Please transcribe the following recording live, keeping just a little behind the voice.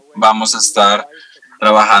vamos a estar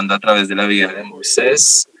trabajando a través de la vida de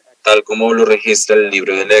Moisés, tal como lo registra el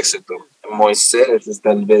libro del Éxodo. Moisés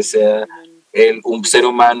tal vez sea un ser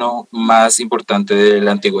humano más importante del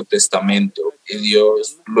Antiguo Testamento y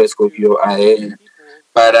Dios lo escogió a él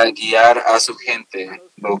para guiar a su gente,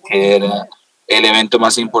 lo que era el evento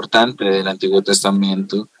más importante del Antiguo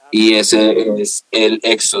Testamento, y ese es el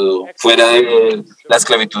éxodo, fuera de la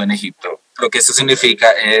esclavitud en Egipto. Lo que eso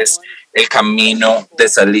significa es el camino de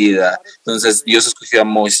salida. Entonces Dios escogió a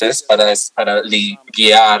Moisés para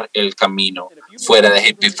guiar el camino fuera de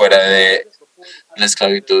Egipto y fuera de la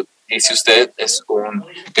esclavitud. Y si usted es un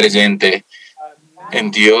creyente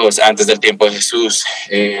en Dios antes del tiempo de Jesús,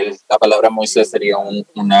 la palabra Moisés sería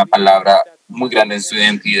una palabra muy grande en su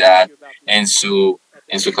identidad, en su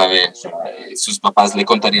cabeza. Sus papás le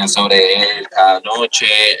contarían sobre él cada noche,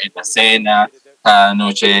 en la cena, cada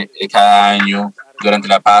noche, cada año. Durante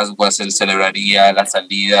la Pascua se celebraría la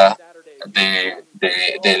salida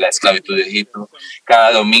de la esclavitud de Egipto.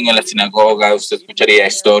 Cada domingo en la sinagoga usted escucharía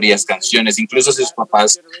historias, canciones, incluso si sus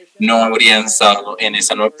papás no habrían estado en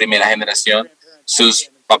esa primera generación,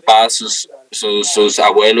 sus papás, sus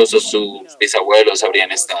abuelos o sus bisabuelos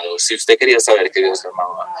habrían estado. Si usted quería saber que Dios lo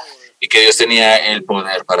amaba y que Dios tenía el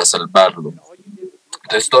poder para salvarlo,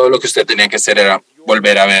 entonces todo lo que usted tenía que hacer era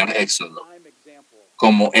volver a ver Éxodo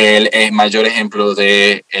como el mayor ejemplo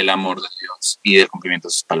del amor de Dios y del cumplimiento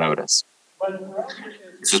de sus palabras,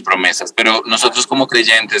 sus promesas. Pero nosotros como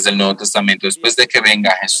creyentes del Nuevo Testamento, después de que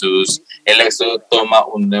venga Jesús, el Éxodo toma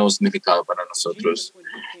un nuevo significado para nosotros.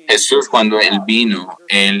 Jesús, cuando Él vino,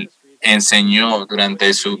 Él enseñó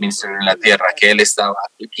durante su ministerio en la tierra que Él estaba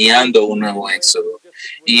guiando un nuevo Éxodo.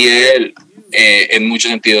 Y Él, en muchos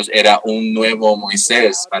sentidos, era un nuevo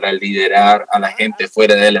Moisés para liderar a la gente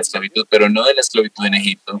fuera de la esclavitud, pero no de la esclavitud en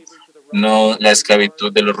Egipto, no la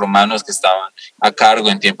esclavitud de los romanos que estaban a cargo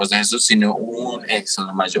en tiempos de Jesús, sino un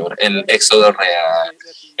éxodo mayor, el éxodo real.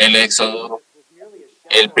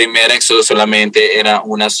 El primer éxodo solamente era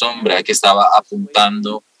una sombra que estaba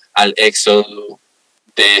apuntando al éxodo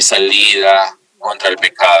de salida contra el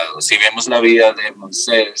pecado. Si vemos la vida de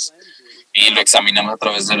Moisés y lo examinamos a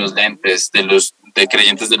través de los lentes de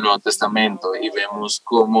creyentes del Nuevo Testamento y vemos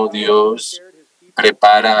cómo Dios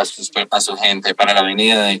prepara a su gente para la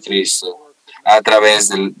venida de Cristo a través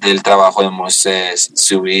del trabajo de Moisés,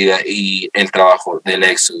 su vida y el trabajo del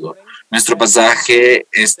Éxodo. Nuestro pasaje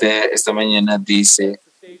esta mañana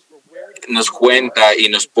nos cuenta y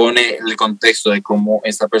nos pone el contexto de cómo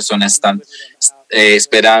esta persona está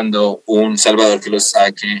esperando un Salvador que los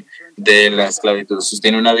saque de la esclavitud. Si usted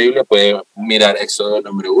tiene una Biblia, puede mirar Éxodo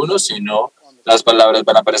número 1, si no, las palabras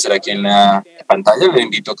van a aparecer aquí en la pantalla. Le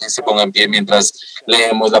invito a que se ponga en pie mientras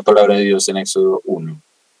leemos la palabra de Dios en Éxodo 1.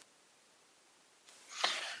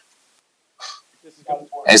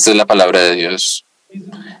 Esta es la palabra de Dios.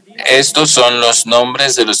 Estos son los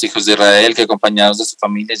nombres de los hijos de Israel que, acompañados de su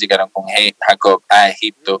familia, llegaron con Jacob a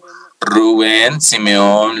Egipto: Rubén,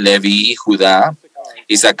 Simeón, Leví, Judá,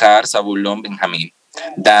 Isaacar, Zabulón, Benjamín,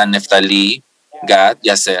 Dan, Neftalí, Gad y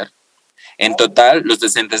Aser. En total, los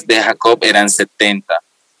descendientes de Jacob eran 70.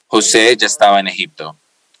 José ya estaba en Egipto.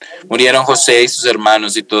 Murieron José y sus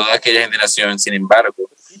hermanos y toda aquella generación. Sin embargo,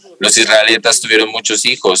 los israelitas tuvieron muchos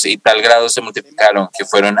hijos y tal grado se multiplicaron que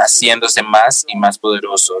fueron haciéndose más y más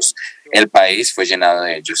poderosos. El país fue llenado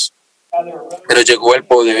de ellos. Pero llegó el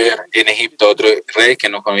poder en Egipto otro rey que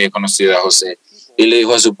no había conocido a José y le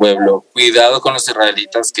dijo a su pueblo: cuidado con los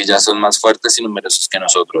israelitas, que ya son más fuertes y numerosos que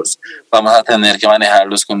nosotros. Vamos a tener que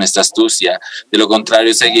manejarlos con nuestra astucia. De lo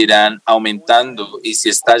contrario, seguirán aumentando y si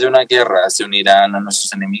estalla una guerra, se unirán a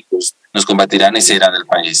nuestros enemigos, nos combatirán y se irán del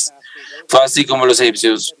país. Fue así como los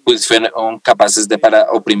egipcios fueron capaces para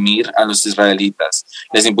oprimir a los israelitas.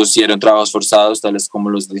 Les impusieron trabajos forzados, tales como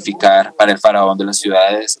los de edificar para el faraón de las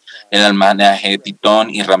ciudades, el almacenaje de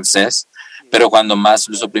Pitón y Ramsés. Pero cuando más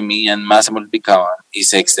los oprimían, más se multiplicaban y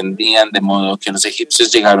se extendían, de modo que los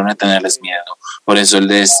egipcios llegaron a tenerles miedo. Por eso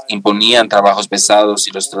les imponían trabajos pesados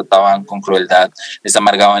y los trataban con crueldad. Les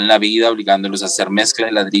amargaban la vida, obligándolos a hacer mezcla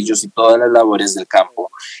de ladrillos y todas las labores del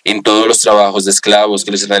campo. En todos los trabajos de esclavos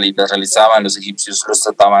que los israelitas realizaban, los egipcios los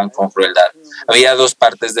trataban con crueldad. Había dos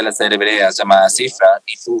partes de las hebreas, llamadas Sifra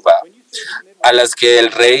y Fuba, a las que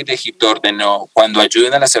el rey de Egipto ordenó: cuando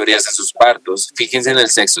ayuden a las hebreas en sus partos, fíjense en el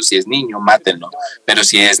sexo. Si es niño, mátenlo, pero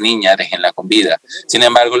si es niña, déjenla con vida. Sin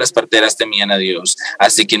embargo, las parteras temían a Dios,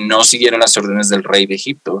 así que no siguieron las órdenes del rey de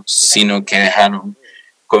Egipto, sino que dejaron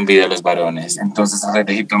con vida a los varones. Entonces el rey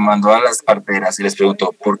de Egipto mandó a las parteras y les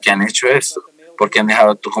preguntó: ¿por qué han hecho esto? ¿Por qué han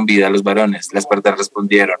dejado con vida a los varones? Las parteras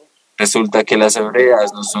respondieron: Resulta que las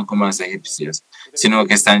hebreas no son como las egipcias, sino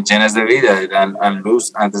que están llenas de vida y dan a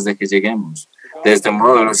luz antes de que lleguemos. De este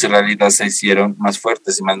modo, los israelitas se hicieron más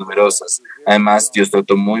fuertes y más numerosas. Además, Dios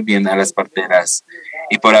trató muy bien a las parteras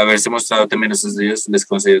y por haberse mostrado temerosos de Dios, les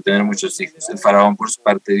concedió tener muchos hijos. El faraón, por su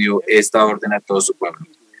parte, dio esta orden a todo su pueblo: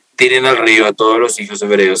 tiren al río a todos los hijos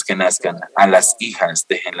hebreos que nazcan, a las hijas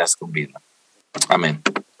déjenlas con vida. Amén.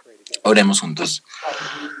 Oremos juntos.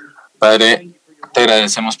 Padre, te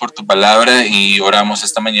agradecemos por tu palabra y oramos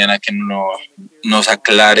esta mañana que nos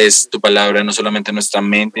aclares tu palabra, no solamente en nuestra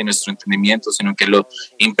mente y nuestro entendimiento, sino que lo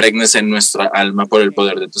impregnes en nuestra alma por el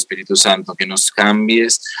poder de tu Espíritu Santo, que nos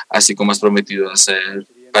cambies así como has prometido hacer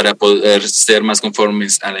para poder ser más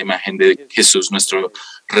conformes a la imagen de Jesús, nuestro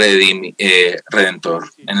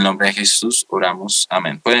Redentor. En el nombre de Jesús oramos.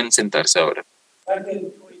 Amén. Pueden sentarse ahora.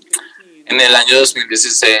 En el año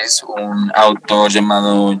 2016, un autor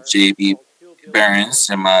llamado J.B. Barnes,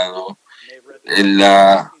 llamado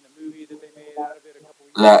la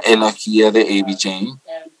Elegía de A.B. Jane,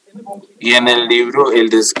 y en el libro él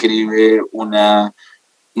describe una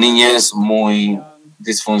niñez muy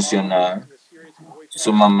disfuncional.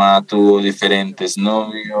 Su mamá tuvo diferentes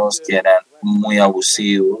novios que eran muy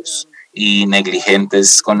abusivos y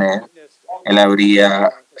negligentes con él. Él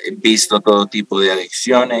habría visto todo tipo de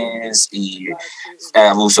adicciones y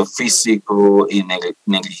abuso físico y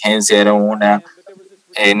negligencia. Era una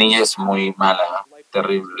niñez muy mala,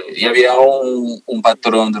 terrible. Y había un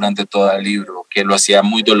patrón durante todo el libro que lo hacía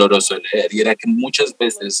muy doloroso de leer, y era que muchas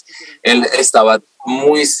veces él estaba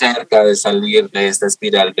muy cerca de salir de esta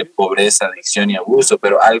espiral de pobreza, adicción y abuso,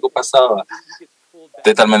 pero algo pasaba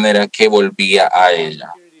de tal manera que volvía a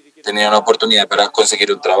ella. Tenía una oportunidad para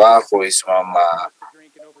conseguir un trabajo y su mamá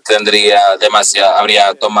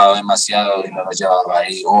habría tomado demasiado y no lo llevaba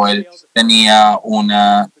ahí, o él tenía un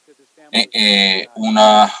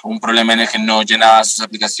problema en el que no llenaba sus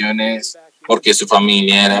aplicaciones porque su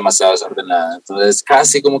familia era demasiado desordenada. Entonces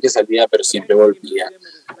casi como que salía, pero siempre volvía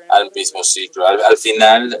al mismo ciclo. Al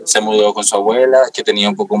final se mudó con su abuela, que tenía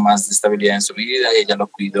un poco más de estabilidad en su vida, y ella lo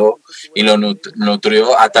cuidó y lo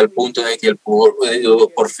nutrió a tal punto de que él pudo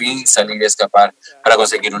por fin salir a escapar para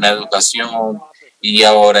conseguir una educación, y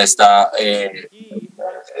ahora está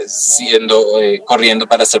corriendo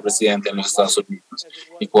para ser presidente en los Estados Unidos.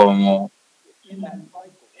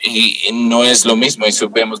 Y no es lo mismo, y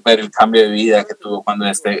supimos ver el cambio de vida que tuvo cuando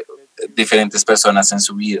diferentes personas en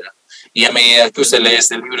su vida. Y a medida que usted lee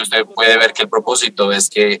este libro, usted puede ver que el propósito es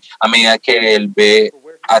que a medida que él ve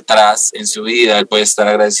atrás en su vida, él puede estar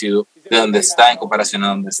agradecido de donde está en comparación a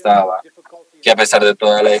donde estaba, que a pesar de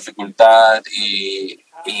toda la dificultad y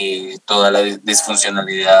toda la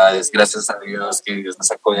disfuncionalidad, es gracias a Dios que Dios nos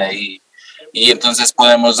sacó de ahí. Y entonces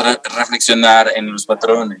podemos reflexionar en los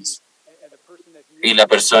patrones, y la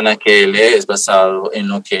persona que él es basado en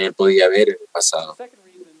lo que él podía ver en el pasado.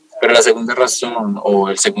 Pero la segunda razón o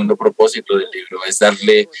el segundo propósito del libro es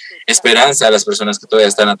darle esperanza a las personas que todavía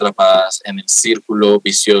están atrapadas en el círculo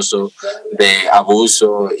vicioso de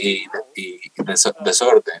abuso y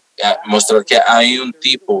desorden. Mostrar que hay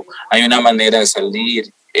una manera de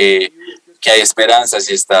salir, que hay esperanza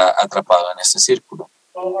si está atrapado en este círculo.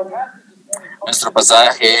 Nuestro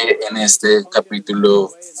pasaje en este capítulo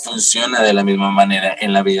funciona de la misma manera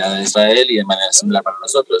en la vida de Israel y de manera similar para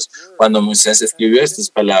nosotros. Cuando Moisés escribió estas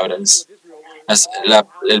palabras,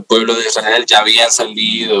 el pueblo de Israel ya había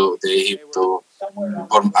salido de Egipto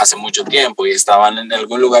hace mucho tiempo y estaban en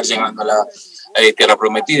algún lugar llegando a la tierra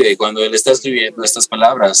prometida. Y cuando él está escribiendo estas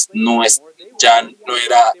palabras, ya no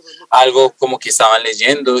era algo como que estaban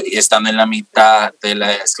leyendo y están en la mitad de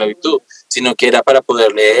la esclavitud, sino que era para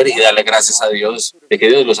poder leer y darle gracias a Dios de que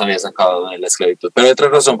Dios los había sacado de la esclavitud. Pero hay otra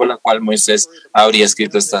razón por la cual Moisés habría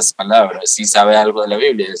escrito estas palabras. Si sabe algo de la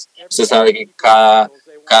Biblia, usted sabe que cada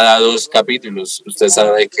 2 capítulos, usted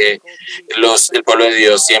sabe que el pueblo de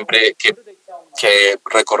Dios siempre que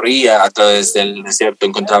recorría a través del desierto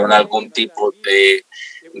encontraban algún tipo de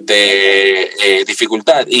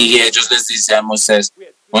dificultad, y ellos les dicen a Moisés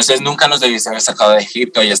nunca nos debiste haber sacado de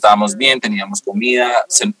Egipto, ya estábamos bien, teníamos comida,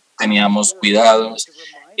 teníamos cuidados.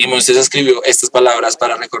 Y Moisés escribió estas palabras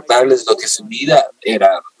para recordarles lo que su vida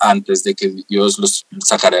era antes de que Dios los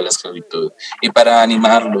sacara de la esclavitud, y para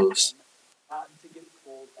animarles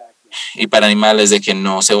de que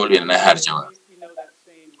no se volvieran a dejar llevar.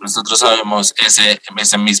 Nosotros sabemos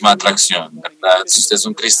esa misma atracción, ¿verdad? Si usted es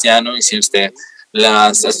un cristiano y si usted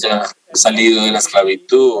ha salido de la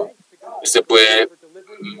esclavitud, usted puede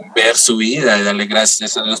ver su vida y darle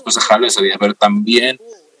gracias a Dios por sacarlo de esa vida, pero también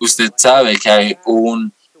usted sabe que hay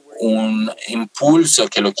un impulso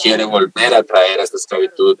que lo quiere volver a traer a esta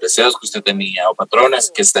esclavitud, deseos que usted tenía o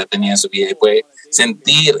patrones que usted tenía en su vida y puede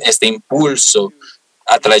sentir este impulso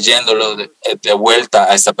atrayéndolo de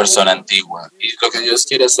vuelta a esta persona antigua. Y lo que Dios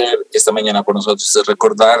quiere hacer esta mañana por nosotros es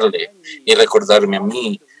recordarle y recordarme a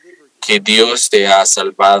mí que Dios te ha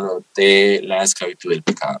salvado de la esclavitud del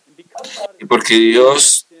pecado. Y porque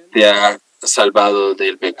Dios te ha salvado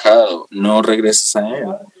del pecado, no regreses a Él.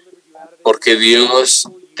 Porque Dios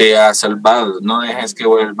te ha salvado, no dejes que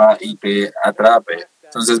vuelva y te atrape.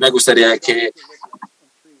 Entonces me gustaría que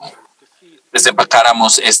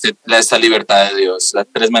desempacáramos esta libertad de Dios, las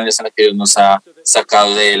tres maneras en las que Dios nos ha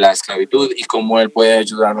sacado de la esclavitud y cómo Él puede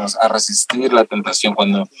ayudarnos a resistir la tentación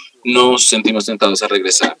cuando nos sentimos tentados a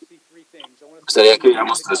regresar. Me gustaría que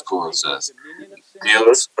viéramos tres cosas.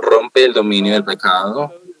 Dios rompe el dominio del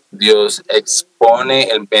pecado, Dios expone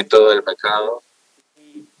el método del pecado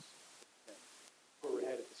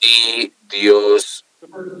y Dios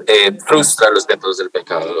frustra los métodos del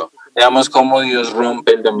pecado. Veamos cómo Dios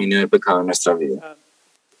rompe el dominio del pecado en nuestra vida.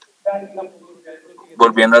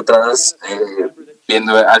 Volviendo atrás,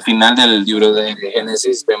 viendo al final del libro de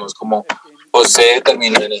Génesis, vemos cómo José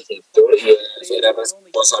terminó en Egipto y él era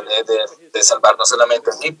responsable de salvar no solamente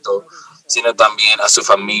a Egipto, sino también a su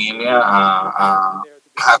familia, a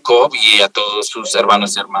Jacob y a todos sus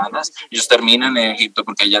hermanos y hermanas. Ellos terminan en Egipto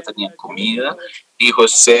porque allá tenían comida y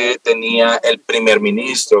José tenía el primer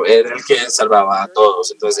ministro, era el que salvaba a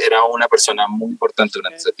todos. Entonces era una persona muy importante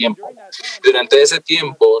durante ese tiempo. Durante ese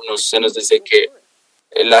tiempo se nos dice que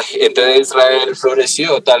la gente de Israel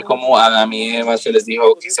floreció, tal como Adán y Eva se les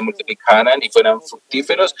dijo que se multiplicaran y fueran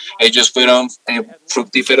fructíferos. Ellos fueron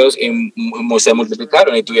fructíferos y se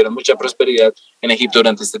multiplicaron y tuvieron mucha prosperidad en Egipto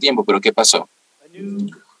durante este tiempo. Pero ¿qué pasó?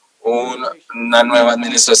 Una nueva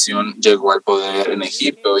administración llegó al poder en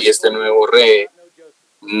Egipto y este nuevo rey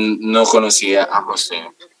no conocía a José,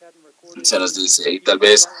 se nos dice, y tal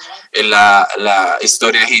vez la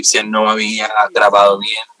historia egipcia no había grabado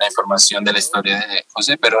bien la información de la historia de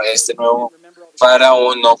José, pero este nuevo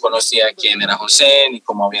faraón no conocía quién era José ni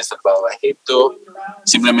cómo había salvado a Egipto,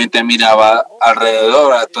 simplemente miraba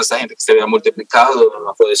alrededor a toda esta gente que se había multiplicado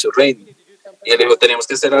bajo de su reino. Y él dijo, tenemos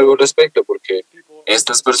que hacer algo al respecto porque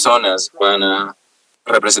estas personas van a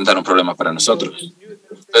representar un problema para nosotros.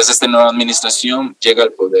 Entonces esta nueva administración llega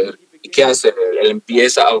al poder. ¿Y qué hace él? Él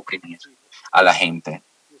empieza a oprimir a la gente.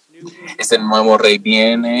 Este nuevo rey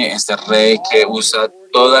viene, este rey que usa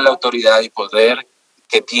toda la autoridad y poder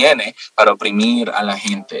que tiene para oprimir a la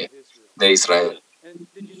gente de Israel.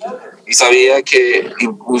 Y sabía que, y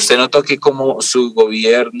usted notó que como su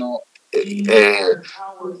gobierno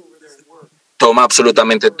toma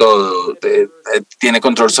absolutamente todo, tiene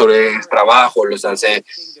control sobre el trabajo, los hace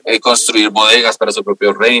construir bodegas para su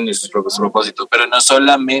propio reino y sus propios propósitos, pero no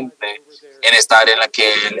solamente en esta área en la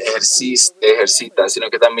que él ejercita, sino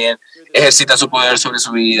que también ejercita su poder sobre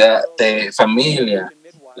su vida de familia.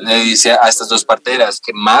 Le dice a estas dos parteras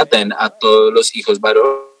que maten a todos los hijos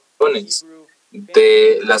varones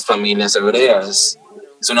de las familias hebreas.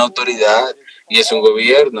 Es una autoridad y es un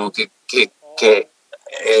gobierno que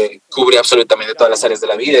cubre absolutamente todas las áreas de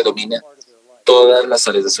la vida y domina todas las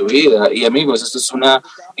áreas de su vida. Y amigos, esto es una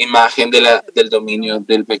imagen del dominio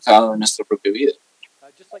del pecado en nuestra propia vida.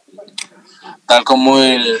 Tal como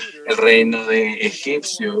el reino de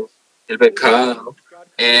Egipcio, el pecado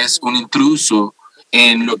es un intruso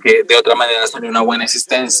en lo que de otra manera sería una buena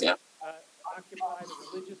existencia.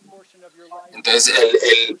 Entonces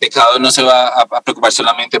el pecado no se va a preocupar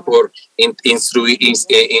solamente por incumbir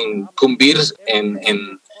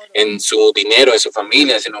en su dinero, en su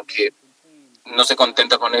familia, sino que no se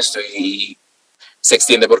contenta con esto y se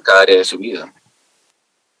extiende por cada área de su vida.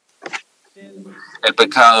 El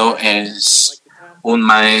pecado es un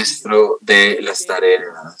maestro de las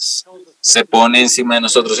tareas. Se pone encima de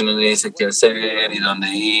nosotros y nos dice qué hacer y dónde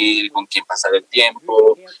ir, y con quién pasar el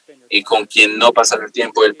tiempo y con quién no pasar el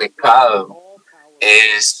tiempo. El pecado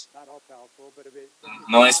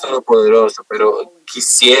no es todopoderoso, pero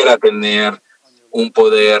quisiera tener un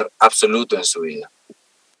poder absoluto en su vida.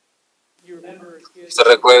 ¿Se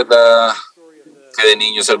recuerda que de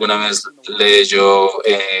niños alguna vez leyó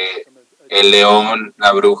El león,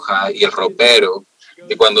 la bruja y el ropero?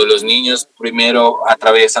 Y cuando los niños primero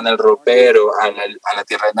atraviesan el ropero a la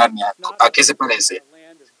tierra de Narnia, ¿a qué se parece?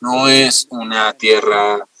 No es una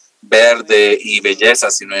tierra verde y belleza,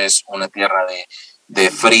 sino es una tierra de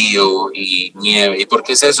frío y nieve. ¿Y por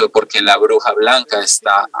qué es eso? Porque la bruja blanca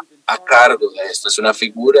está a cargo de esto, es una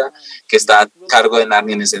figura que está a cargo de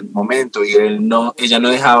Narnia en ese momento y ella no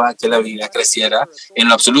dejaba que la vida creciera en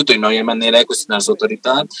lo absoluto y no había manera de cuestionar su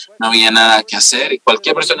autoridad, no había nada que hacer y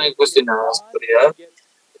cualquier persona que cuestionaba su autoridad,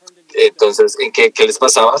 entonces, ¿qué les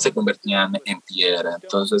pasaba? Se convertían en piedra.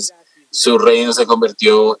 Entonces, su reino se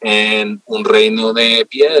convirtió en un reino de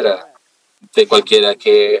piedra de cualquiera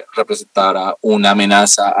que representara una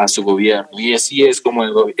amenaza a su gobierno. Y así es como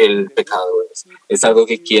el pecado es. Es algo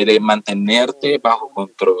que quiere mantenerte bajo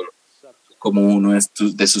control como uno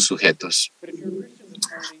de sus sujetos.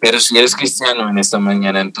 Pero si eres cristiano en esta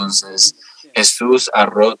mañana, entonces Jesús ha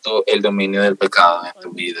roto el dominio del pecado en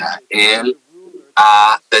tu vida. Él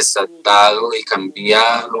ha desatado y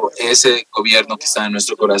cambiado ese gobierno que está en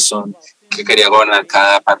nuestro corazón, que quería gobernar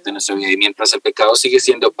cada parte de nuestra vida. Y mientras el pecado sigue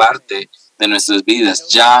siendo parte de nuestras vidas,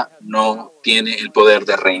 ya no tiene el poder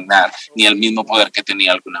de reinar, ni el mismo poder que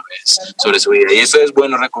tenía alguna vez sobre su vida. Y eso es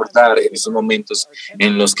bueno recordar en esos momentos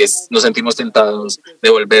en los que nos sentimos tentados de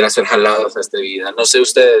volver a ser jalados a esta vida. No sé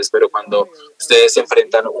ustedes, pero cuando ustedes se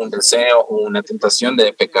enfrentan a un deseo o una tentación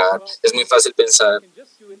de pecar, es muy fácil pensar,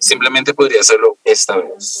 simplemente podría hacerlo esta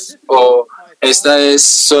vez. O esta es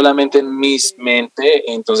solamente en mi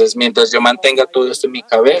mente, entonces mientras yo mantenga todo esto en mi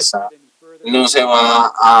cabeza, no se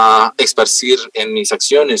va a esparcir en mis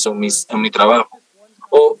acciones o en mi trabajo.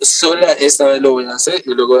 O sola esta vez lo voy a hacer y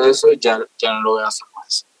luego de eso ya no lo voy a hacer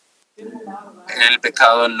más. El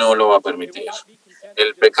pecado no lo va a permitir.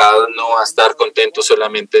 El pecado no va a estar contento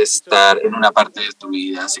solamente de estar en una parte de tu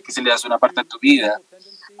vida. Así que si le das una parte de tu vida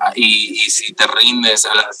y si te rindes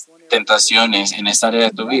a las tentaciones en esta área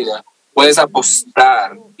de tu vida, puedes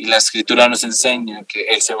apostar, y la escritura nos enseña que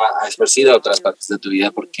Él se va a esparcir a otras partes de tu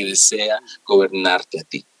vida porque desea gobernarte a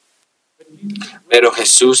ti. Pero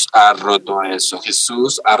Jesús ha roto eso.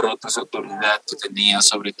 Jesús ha roto esa autoridad que tenía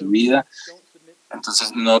sobre tu vida.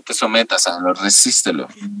 Entonces no te sometas a él, resístelo.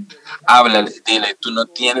 Háblale, dile, tú no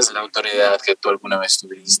tienes la autoridad que tú alguna vez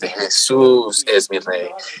tuviste. Jesús es mi rey.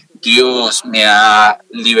 Dios me ha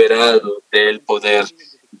liberado del poder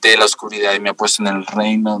de la oscuridad y me ha puesto en el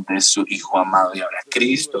reino de su Hijo amado. Y ahora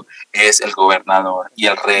Cristo es el gobernador y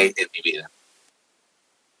el rey en mi vida.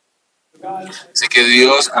 Así que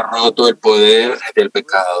Dios ha roto el poder del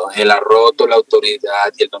pecado. Él ha roto la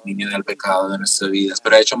autoridad y el dominio del pecado de nuestras vidas.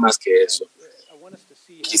 Pero ha hecho más que eso.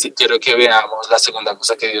 Quiero que veamos la segunda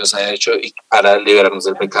cosa que Dios ha hecho para liberarnos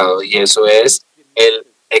del pecado. Y eso es, Él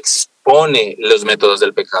expone los métodos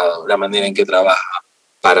del pecado, la manera en que trabaja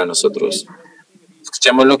para nosotros.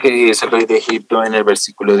 Escuchemos lo que dice el rey de Egipto en el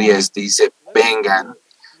versículo 10. Dice, vengan,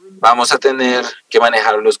 vamos a tener que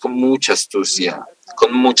manejarlos con mucha astucia.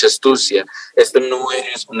 Con mucha astucia. Esto no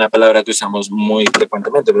es una palabra que usamos muy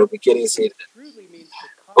frecuentemente, pero ¿qué quiere decir?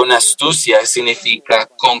 Con astucia significa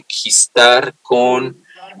conquistar con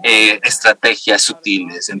estrategias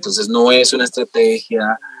sutiles. Entonces no es una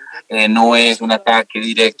estrategia, no es un ataque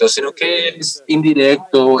directo, sino que es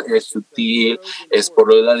indirecto, es sutil, es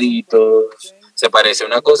por los laditos. Se parece a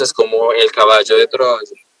una cosa, es como el caballo de Troya,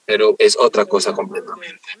 pero es otra cosa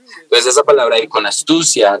completamente. Entonces esa palabra ahí, con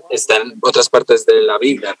astucia, está en otras partes de la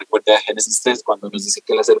Biblia. Recuerda Génesis 3 cuando nos dice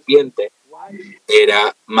que la serpiente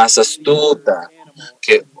era más astuta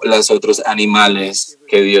que los otros animales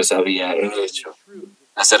que Dios había hecho.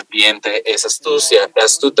 La serpiente es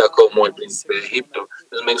astuta como el príncipe de Egipto.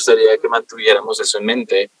 Entonces me gustaría que mantuviéramos eso en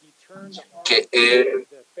mente, que él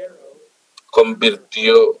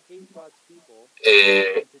convirtió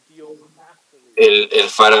el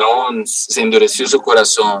faraón, se endureció su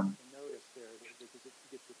corazón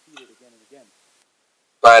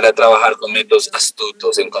para trabajar con métodos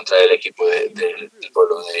astutos en contra del equipo del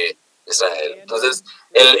pueblo de Israel. Entonces,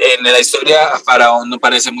 en la historia, Faraón no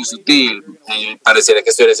parece muy sutil. Pareciera que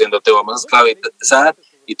estuviera diciendo, te vamos a esclavizar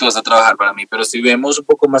y tú vas a trabajar para mí. Pero si vemos un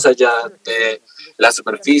poco más allá de la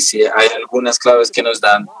superficie, hay algunas claves que nos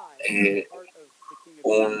dan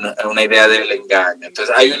una idea del engaño.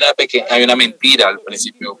 Entonces, hay una mentira al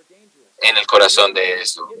principio en el corazón de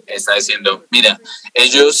eso. Está diciendo, mira,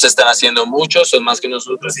 ellos se están haciendo mucho, son más que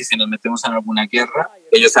nosotros, y si nos metemos en alguna guerra,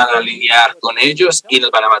 ellos van a alinear con ellos y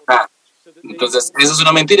nos van a matar. Entonces, eso es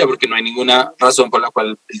una mentira porque no hay ninguna razón por la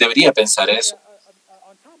cual él debería pensar eso.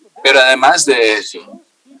 Pero además de eso,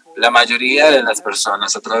 la mayoría de las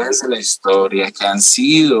personas a través de la historia que han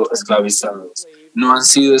sido esclavizados, no han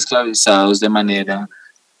sido esclavizados de manera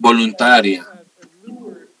voluntaria.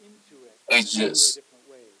 Ellos.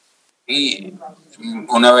 Y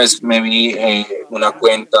una vez me vi una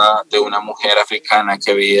cuenta de una mujer africana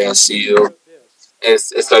que había sido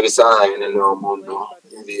esclavizada en el Nuevo Mundo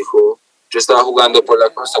y dijo, Yo estaba jugando por la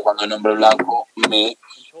costa cuando un hombre blanco me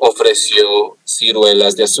ofreció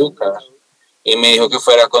ciruelas de azúcar y me dijo que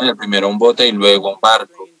fuera con él primero a un bote y luego a un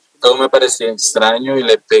barco. Todo me parecía extraño y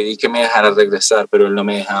le pedí que me dejara regresar, pero él no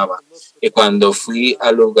me dejaba. Y cuando fui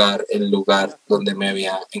al lugar, el lugar donde me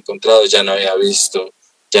había encontrado, ya no había visto,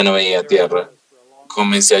 ya no veía tierra.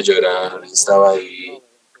 Comencé a llorar, estaba ahí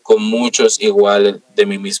con muchos iguales de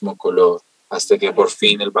mi mismo color, hasta que por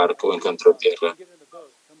fin el barco encontró tierra.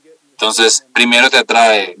 Entonces, primero te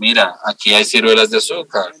atrae, mira, aquí hay ciruelas de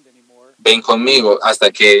azúcar, ven conmigo,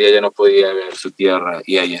 hasta que ella ya no podía ver su tierra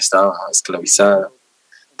y ahí estaba, esclavizada.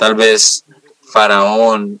 Tal vez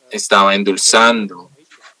Faraón estaba endulzando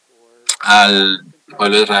al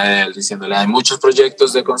pueblo de Israel, diciéndole, hay muchos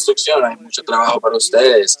proyectos de construcción, hay mucho trabajo para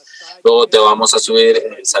ustedes, luego te vamos a subir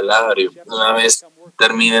el salario. Una vez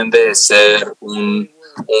terminen de ser un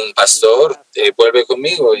pastor, vuelve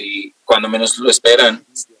conmigo y cuando menos lo esperan,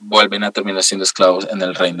 vuelven a terminar siendo esclavos en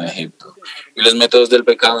el reino de Egipto. Y los métodos del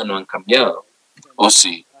pecado no han cambiado, o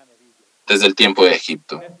sí, desde el tiempo de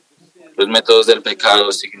Egipto. Los métodos del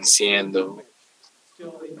pecado siguen siendo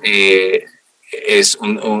eh,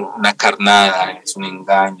 una carnada, es un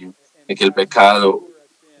engaño, de que el pecado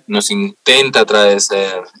nos intenta atraer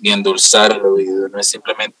y endulzar el oído, no es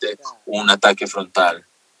simplemente un ataque frontal.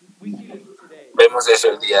 Vemos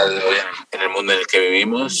eso el día de hoy en el mundo en el que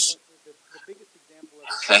vivimos.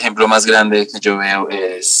 El ejemplo más grande que yo veo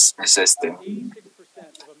es este.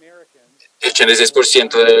 El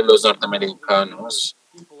 86% de los norteamericanos,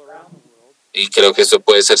 y creo que eso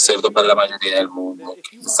puede ser cierto para la mayoría del mundo,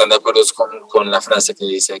 están de acuerdo con la frase que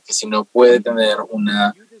dice que si no puede tener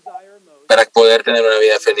para poder tener una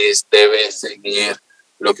vida feliz, debe seguir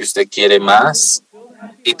lo que usted quiere más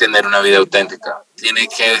y tener una vida auténtica. Tiene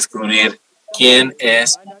que descubrir quién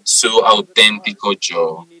es su auténtico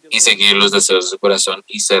yo y seguir los deseos de su corazón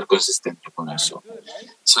y ser consistente con eso.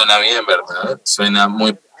 Suena bien, ¿verdad? Suena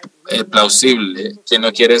muy plausible. Quien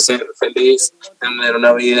no quiere ser feliz, tener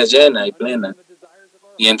una vida llena y plena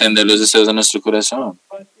y entender los deseos de nuestro corazón.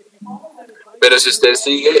 Pero si usted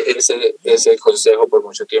sigue ese consejo por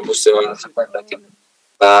mucho tiempo, usted va a darse cuenta que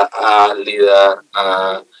va a lidiar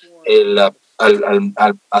a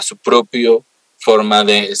su propio forma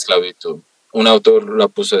de esclavitud. Un autor la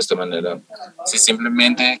puso de esta manera. Si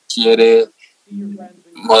simplemente quiere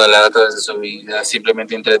modelar a través de su vida,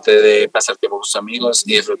 simplemente intente de pasar tiempo con sus amigos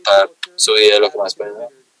y disfrutar su vida de lo que más pueda.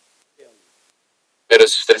 Pero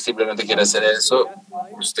si usted simplemente quiere hacer eso,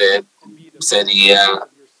 usted sería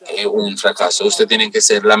un fracaso. Usted tiene que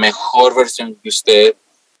ser la mejor versión que usted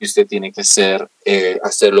y usted tiene que ser,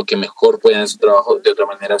 hacer lo que mejor pueda en su trabajo. De otra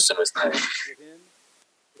manera, usted no está bien.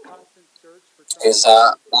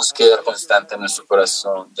 Esa búsqueda constante en nuestro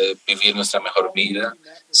corazón de vivir nuestra mejor vida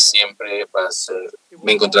siempre va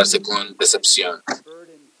a encontrarse con decepción.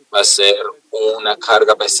 Va a ser una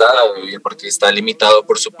carga pesada de vivir porque está limitado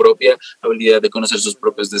por su propia habilidad de conocer sus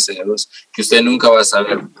propios deseos, que usted nunca va a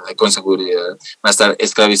saber con seguridad. Va a estar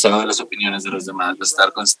esclavizado a las opiniones de los demás, va a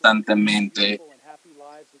estar constantemente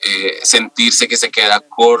sentirse que se queda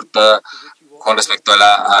corta con respecto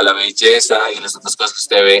a la belleza y las otras cosas que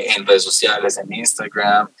usted ve en redes sociales, en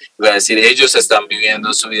Instagram. Va a decir, ellos están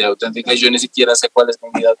viviendo su vida auténtica y yo ni siquiera sé cuál es mi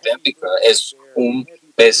vida auténtica. Es un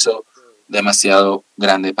peso demasiado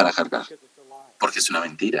grande para cargar, porque es una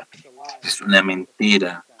mentira. Es una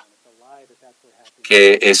mentira que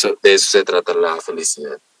de eso se trata la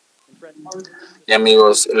felicidad. Y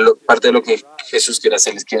amigos, parte de lo que Jesús quiere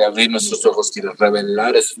hacer es quiere abrir nuestros ojos, quiere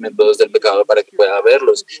revelar esos métodos del pecado para que pueda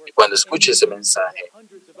verlos. Y cuando escuche ese mensaje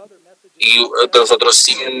y los otros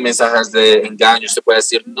 100 mensajes de engaño, usted puede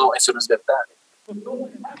decir, no, eso no es verdad.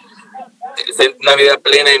 Una vida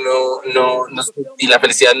plena y la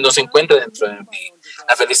felicidad no se encuentra dentro de mí.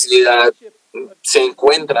 La felicidad se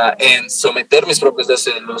encuentra en someter mis propios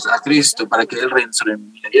deseos a Cristo para que Él reine sobre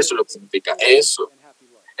mí. Y eso es lo que significa eso.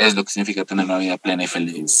 Es lo que significa tener una vida plena y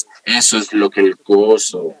feliz. Eso es lo que el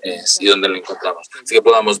gozo es y donde lo encontramos. Así que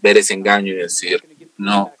podamos ver ese engaño y decir,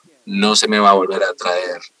 no, no se me va a volver a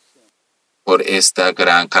traer por esta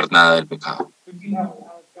gran carnada del pecado.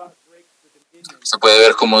 Se puede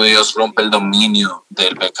ver cómo Dios rompe el dominio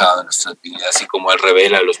del pecado en nuestras vidas y cómo Él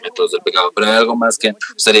revela los métodos del pecado. Pero hay algo más que me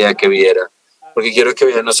gustaría que viera, porque quiero que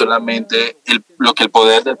vea no solamente lo que el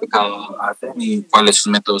poder del pecado hace y cuáles sus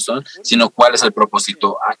métodos son, sino cuál es el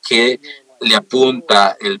propósito, a qué le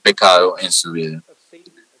apunta el pecado en su vida.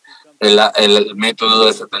 El método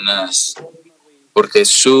de Satanás, porque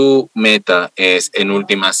su meta es en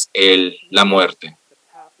últimas la muerte.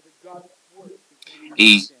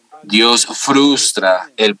 Y Dios frustra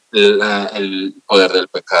el poder del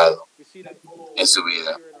pecado en su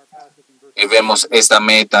vida. Y vemos esta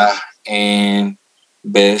meta en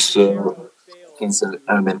verso 15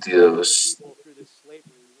 al 22.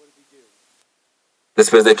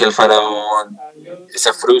 Después de que el faraón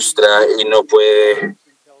se frustra y no puede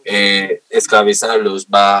esclavizarlos,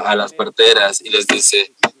 va a las parteras y les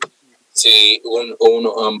dice, si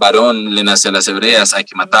un varón le nace a las hebreas, hay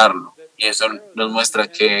que matarlo. Y eso nos muestra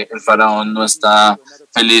que el faraón no está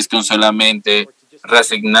feliz con solamente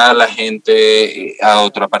reasignar a la gente a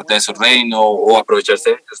otra parte de su reino o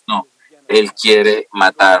aprovecharse de ellos. No, él quiere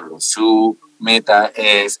matarlos. Su meta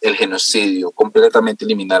es el genocidio, completamente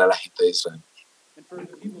eliminar a la gente de Israel.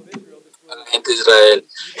 A la gente de Israel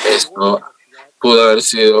esto pudo haber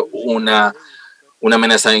sido una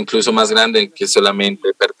amenaza incluso más grande que solamente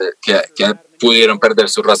que pudieron perder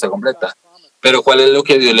su raza completa. Pero ¿cuál es lo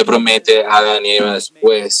que Dios le promete a Adán y Eva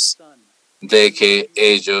después de que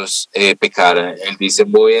ellos pecaran? Él dice,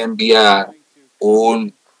 voy a enviar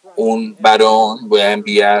un varón, voy a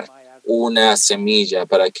enviar una semilla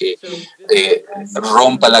para que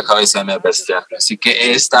rompa la cabeza de mi adversario. Así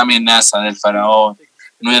que esta amenaza del faraón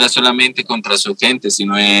no era solamente contra su gente,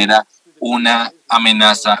 sino era una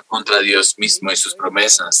amenaza contra Dios mismo y sus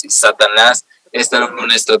promesas. Y Satanás, esta era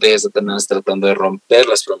una estrategia de Satanás tratando de romper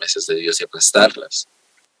las promesas de Dios y aplastarlas.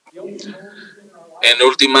 En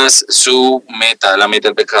últimas, su meta, la meta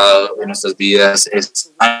del pecado en nuestras vidas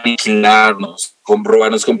es aniquilarnos,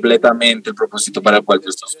 comprobarnos completamente el propósito para el cual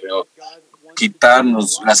Dios nos creó,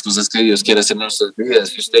 quitarnos las cosas que Dios quiere hacer en nuestras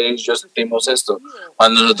vidas. Y ustedes y yo sentimos esto.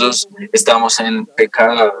 Cuando nosotros estamos en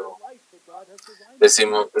pecado,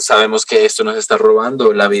 sabemos que esto nos está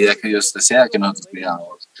robando la vida que Dios desea que nosotros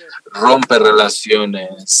vivamos. Rompe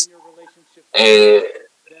relaciones,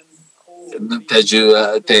 te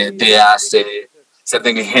ayuda, te hace ser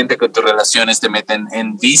negligente con tus relaciones, te meten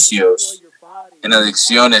en vicios, en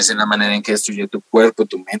adicciones, en la manera en que destruye tu cuerpo,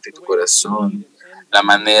 tu mente y tu corazón, la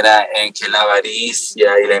manera en que la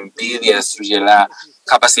avaricia y la envidia destruye la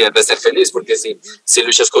capacidad de ser feliz, porque si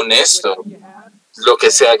luchas con esto, lo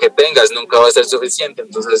que sea que tengas nunca va a ser suficiente.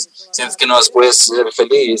 Entonces sientes que no puedes ser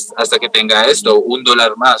feliz hasta que tenga esto,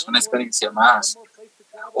 $1 más, una experiencia más,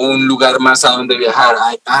 un lugar más a donde viajar.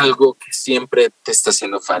 Hay algo que siempre te está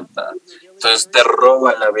haciendo falta. Entonces te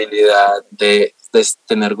roba la habilidad de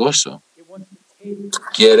tener gozo.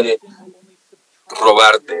 Quiere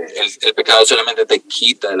robarte. El pecado solamente te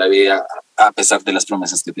quita la vida a pesar de las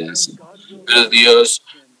promesas que te hacen. Pero Dios,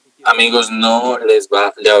 amigos, no le va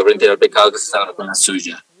a brindar al pecado que se salga con la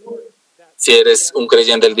suya. Si eres un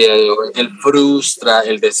creyente el día de hoy, Él frustra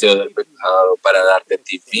el deseo del pecado para darte a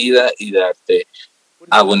ti vida y darte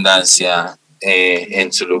abundancia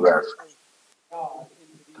en su lugar.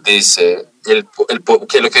 Dice, ¿qué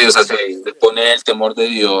es lo que Dios hace? Él pone el temor de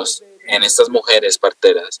Dios en estas mujeres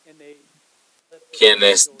parteras,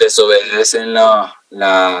 quienes desobedecen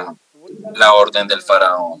la orden del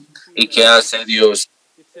faraón. ¿Y qué hace Dios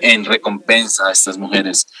en recompensa a estas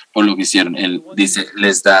mujeres por lo que hicieron? Él dice,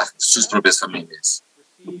 les da sus propias familias.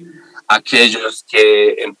 Aquellos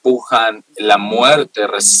que empujan la muerte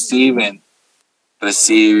reciben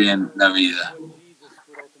la vida.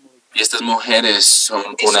 Y estas mujeres son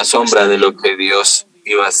una sombra de lo que Dios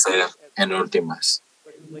iba a hacer en últimas.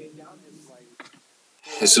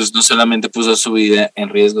 Jesús no solamente puso su vida en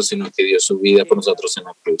riesgo, sino que dio su vida por nosotros en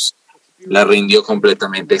la cruz. La rindió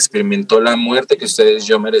completamente, experimentó la muerte que ustedes y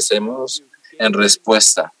yo merecemos en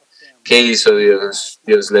respuesta. ¿Qué hizo Dios?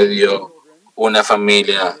 Dios le dio una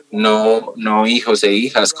familia, no hijos e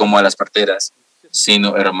hijas como a las parteras,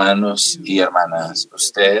 sino hermanos y hermanas,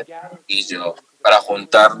 usted y yo, para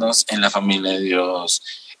juntarnos en la familia de Dios,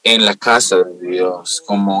 en la casa de Dios,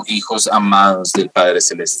 como hijos amados del Padre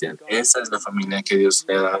Celestial. Esa es la familia que Dios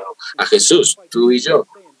le ha dado a Jesús, tú y yo.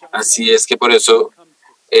 Así es que por eso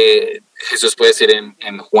Jesús puede decir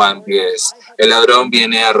en Juan 10, el ladrón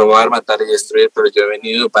viene a robar, matar y destruir, pero yo he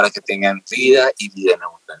venido para que tengan vida y vida en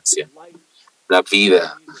abundancia. La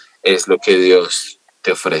vida es lo que Dios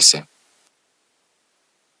te ofrece.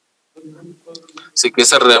 Así que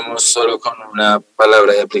cerremos solo con una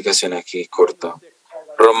palabra de aplicación aquí, corta.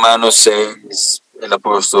 Romanos 6, el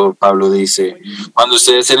apóstol Pablo dice, cuando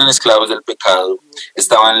ustedes eran esclavos del pecado,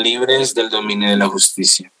 estaban libres del dominio de la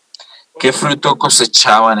justicia. ¿Qué fruto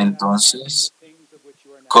cosechaban entonces?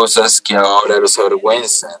 Cosas que ahora los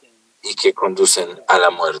avergüenzan y que conducen a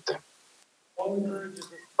la muerte.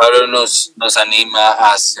 Pablo nos anima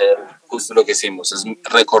a hacer justo lo que hicimos, es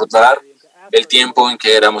recordar el tiempo en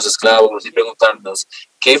que éramos esclavos y preguntarnos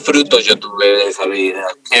qué fruto yo tuve de esa vida,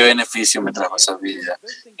 qué beneficio me trajo esa vida.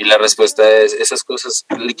 Y la respuesta es, esas cosas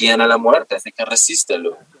le guían a la muerte, así que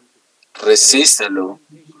resístelo,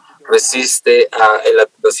 resiste a la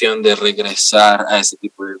tentación de regresar a ese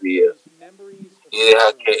tipo de vida y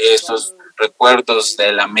deja que esos recuerdos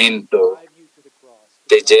de lamento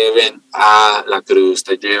te lleven a la cruz,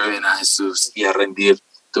 te lleven a Jesús y a rendir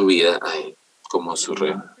tu vida a Él como su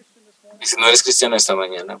rey. Y si no eres cristiano esta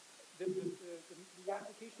mañana,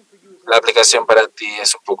 la aplicación para ti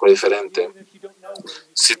es un poco diferente.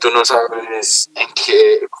 Si tú no sabes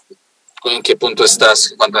en qué punto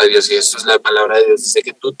estás en cuanto a Dios, y esto es la palabra de Dios, dice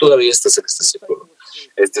que tú todavía estás en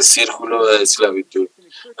este círculo de esclavitud.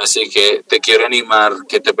 Así que te quiero animar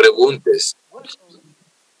que te preguntes,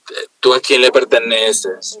 ¿tú a quién le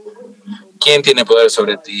perteneces? ¿Quién tiene poder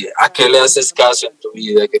sobre ti? ¿A qué le haces caso en tu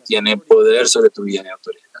vida que tiene poder sobre tu vida y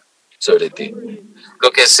autoridad sobre ti?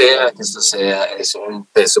 Lo que sea que esto sea, es un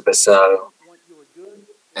peso pesado,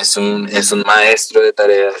 es un maestro de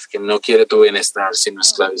tareas que no quiere tu bienestar sino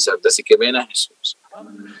esclavizarte. Así que ven a Jesús.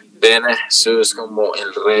 Ven a Jesús como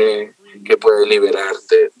el Rey que puede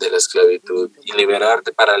liberarte de la esclavitud y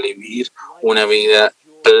liberarte para vivir una vida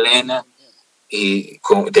plena y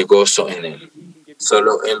de gozo en Él.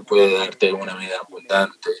 Solo Él puede darte una vida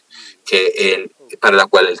abundante para la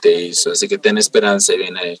cual Él te hizo. Así que ten esperanza y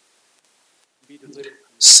ven a Él.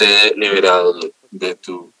 Sé liberado de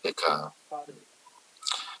tu pecado.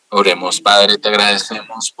 Oremos, Padre, te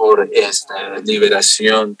agradecemos por esta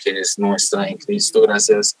liberación que es nuestra en Cristo.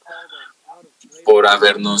 Gracias por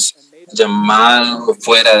habernos llamado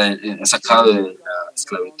sacado de la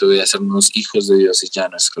esclavitud y hacernos hijos de Dios y ya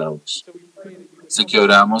no esclavos. Así que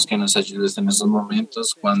oramos que nos ayudes en esos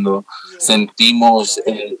momentos cuando sentimos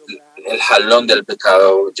el jalón del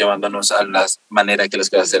pecado llevándonos a la manera que las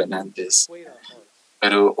cosas eran antes.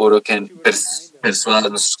 Pero oro que persuadas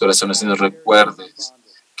nuestros corazones y nos recuerdes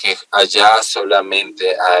que allá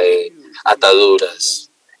solamente hay ataduras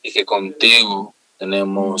y que contigo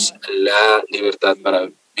tenemos la libertad para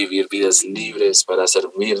vivir vidas libres, para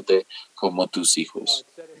servirte como tus hijos.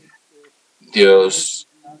 Dios,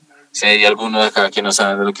 si hay alguno de acá que no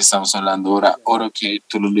sabe de lo que estamos hablando ahora, oro que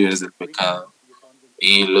tú lo liberes del pecado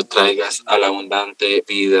y lo traigas a la abundante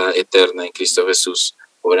vida eterna en Cristo Jesús.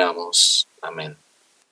 Oramos. Amén.